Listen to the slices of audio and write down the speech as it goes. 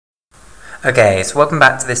Okay, so welcome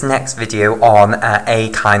back to this next video on A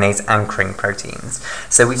kinase anchoring proteins.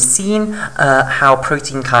 So we've seen how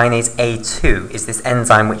protein kinase A2 is this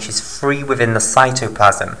enzyme which is free within the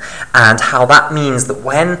cytoplasm, and how that means that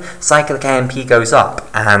when cyclic AMP goes up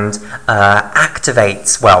and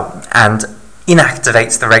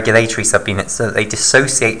inactivates the regulatory subunits so that they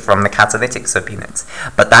dissociate from the catalytic subunits.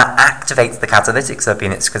 But that activates the catalytic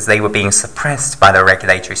subunits because they were being suppressed by the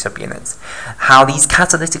regulatory subunits. How these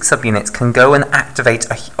catalytic subunits can go and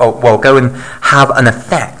go and have an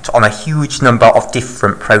effect on a huge number of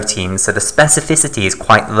different proteins, so the specificity is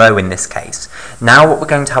quite low in this case. Now what we're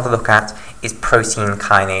going to have a look at is protein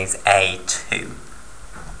kinase A2.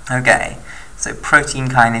 Okay, so protein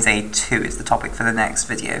kinase A2 is the topic for the next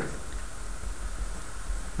video.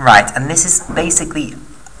 Right, and this is basically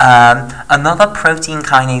another protein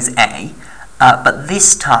kinase A, but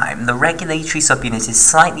this time the regulatory subunit is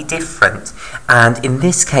slightly different, and in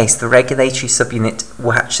this case the regulatory subunit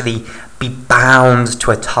will actually be bound to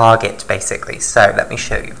a target, basically. So let me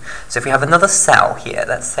show you. So if we have another cell here,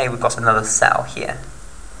 let's say we've got another cell here.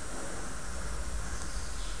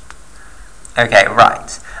 Okay,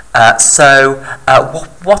 right.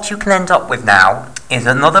 What you can end up with now is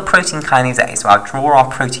another protein kinase A. So I'll draw our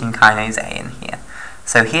protein kinase A in here.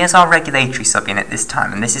 So here's our regulatory subunit this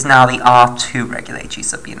time, and this is now the R2 regulatory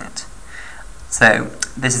subunit. So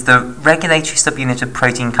this is the regulatory subunit of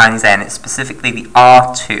protein kinase A, and it's specifically the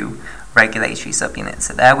R2 regulatory subunit.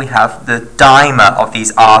 So there we have the dimer of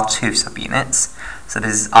these R2 subunits. So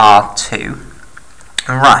this is R2.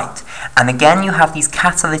 Right, and again you have these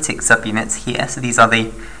catalytic subunits here. So these are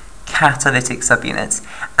the catalytic subunits,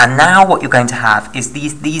 and now what you're going to have is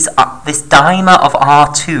this dimer of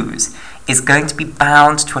R2s is going to be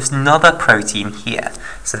bound to another protein here.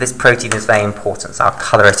 So this protein is very important, so I'll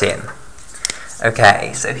colour it in.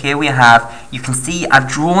 Okay, so here we have, you can see I've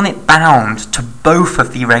drawn it bound to both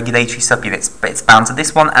of the regulatory subunits, but it's bound to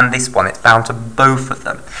this one and this one. It's bound to both of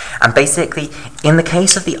them. And basically, in the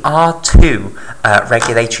case of the R2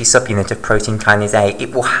 regulatory subunit of protein kinase A,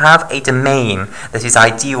 it will have a domain that is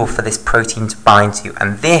ideal for this protein to bind to.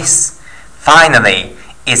 And this, finally,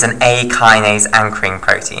 is an A kinase anchoring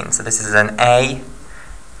protein. So this is an A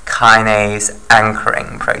kinase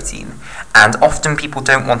anchoring protein, and often people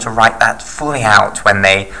don't want to write that fully out when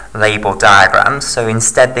they label diagrams, so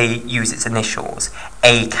instead they use its initials,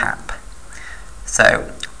 ACAP,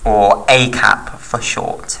 or ACAP for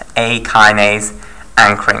short, A kinase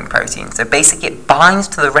anchoring protein. So basically it binds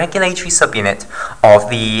to the regulatory subunit of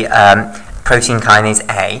the protein kinase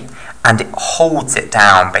A, and it holds it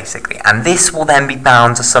down, basically. And this will then be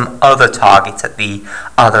bound to some other target at the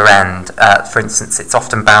other end. For instance, it's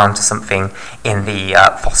often bound to something in the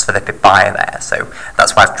phospholipid bilayer. So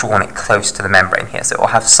that's why I've drawn it close to the membrane here. So it will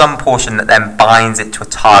have some portion that then binds it to a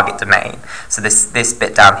target domain. So this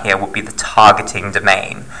bit down here will be the targeting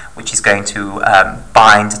domain, which is going to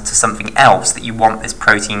bind to something else that you want this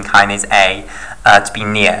protein kinase A to be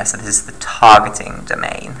near. So this is the targeting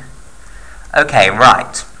domain. Okay,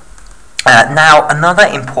 right. Now, another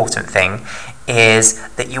important thing is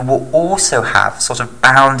that you will also have sort of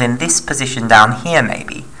bound in this position down here,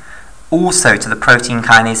 maybe, also to the protein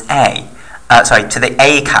kinase A, to the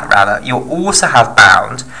ACAT rather, you'll also have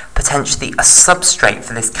bound potentially a substrate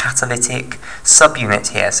for this catalytic subunit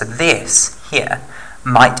here. So this here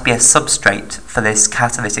might be a substrate for this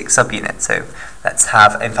catalytic subunit. So let's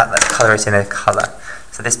colour it in a colour.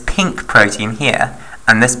 So this pink protein here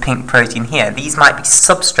and this pink protein here, these might be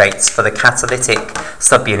substrates for the catalytic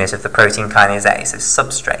subunit of the protein kinase A, so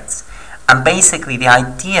substrates. And basically the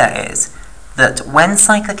idea is that when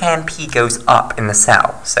cyclic AMP goes up in the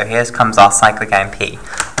cell, so here comes our cyclic AMP,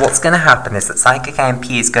 what's going to happen is that cyclic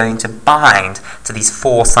AMP is going to bind to these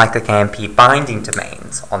 4 cyclic AMP binding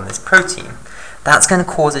domains on this protein. That's going to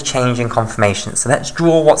cause a change in conformation. So let's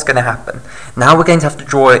draw what's going to happen. Now we're going to have to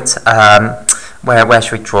draw it, where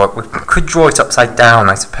should we draw it? We could draw it upside down,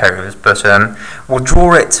 I suppose, but we'll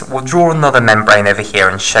draw another membrane over here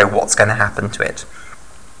and show what's going to happen to it.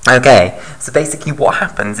 Okay, so basically what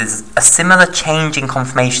happens is a similar change in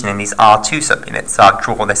conformation in these R2 subunits. So I'll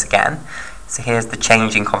draw this again. So here's the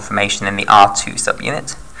change in conformation in the R2 subunit.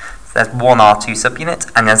 So there's one R2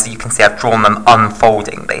 subunit, and as you can see I've drawn them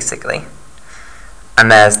unfolding, basically. And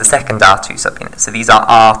there's the second R2 subunit. So these are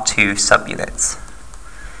R2 subunits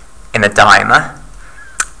in a dimer,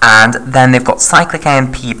 and then they've got cyclic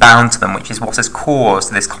AMP bound to them, which is what has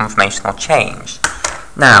caused this conformational change.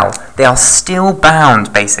 Now, they are still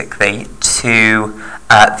bound, basically, to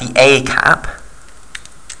the ACAP.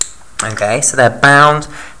 Okay, so they're bound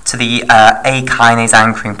to the A kinase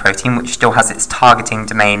anchoring protein, which still has its targeting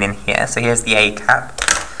domain in here. So here's the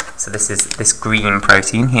ACAP. So this is this green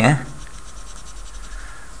protein here.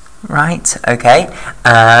 Right, okay.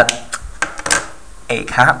 A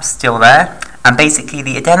cap still there. And basically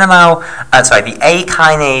the the A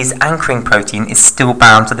kinase anchoring protein is still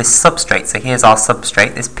bound to this substrate. So here's our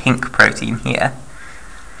substrate, this pink protein here.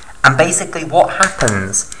 And basically what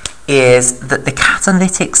happens is that the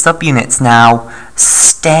catalytic subunits now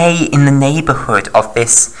stay in the neighborhood of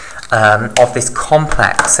this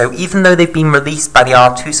complex. So even though they've been released by the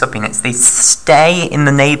R2 subunits, they stay in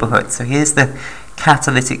the neighborhood. So here's the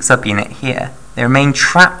catalytic subunit here. They remain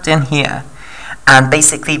trapped in here. And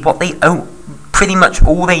basically pretty much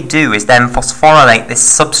all they do is then phosphorylate this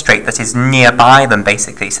substrate that is nearby them,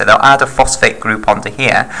 basically. So they'll add a phosphate group onto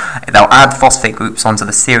here, they'll add phosphate groups onto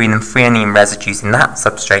the serine and threonine residues in that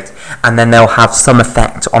substrate, and then they'll have some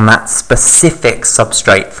effect on that specific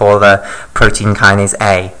substrate for the protein kinase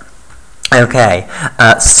A. Okay,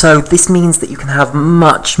 so this means that you can have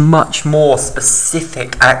much more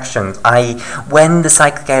specific actions, i.e. when the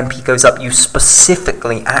cyclic AMP goes up, you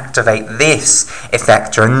specifically activate this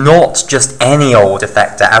effector, and not just any old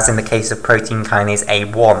effector, as in the case of protein kinase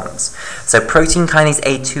A1s. So protein kinase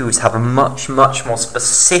A2s have a much more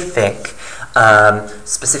specific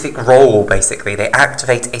role, basically. They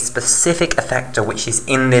activate a specific effector which is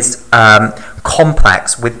in this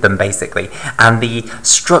complex with them, basically, and the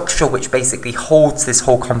structure which basically holds this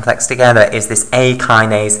whole complex together is this A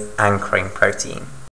kinase anchoring protein.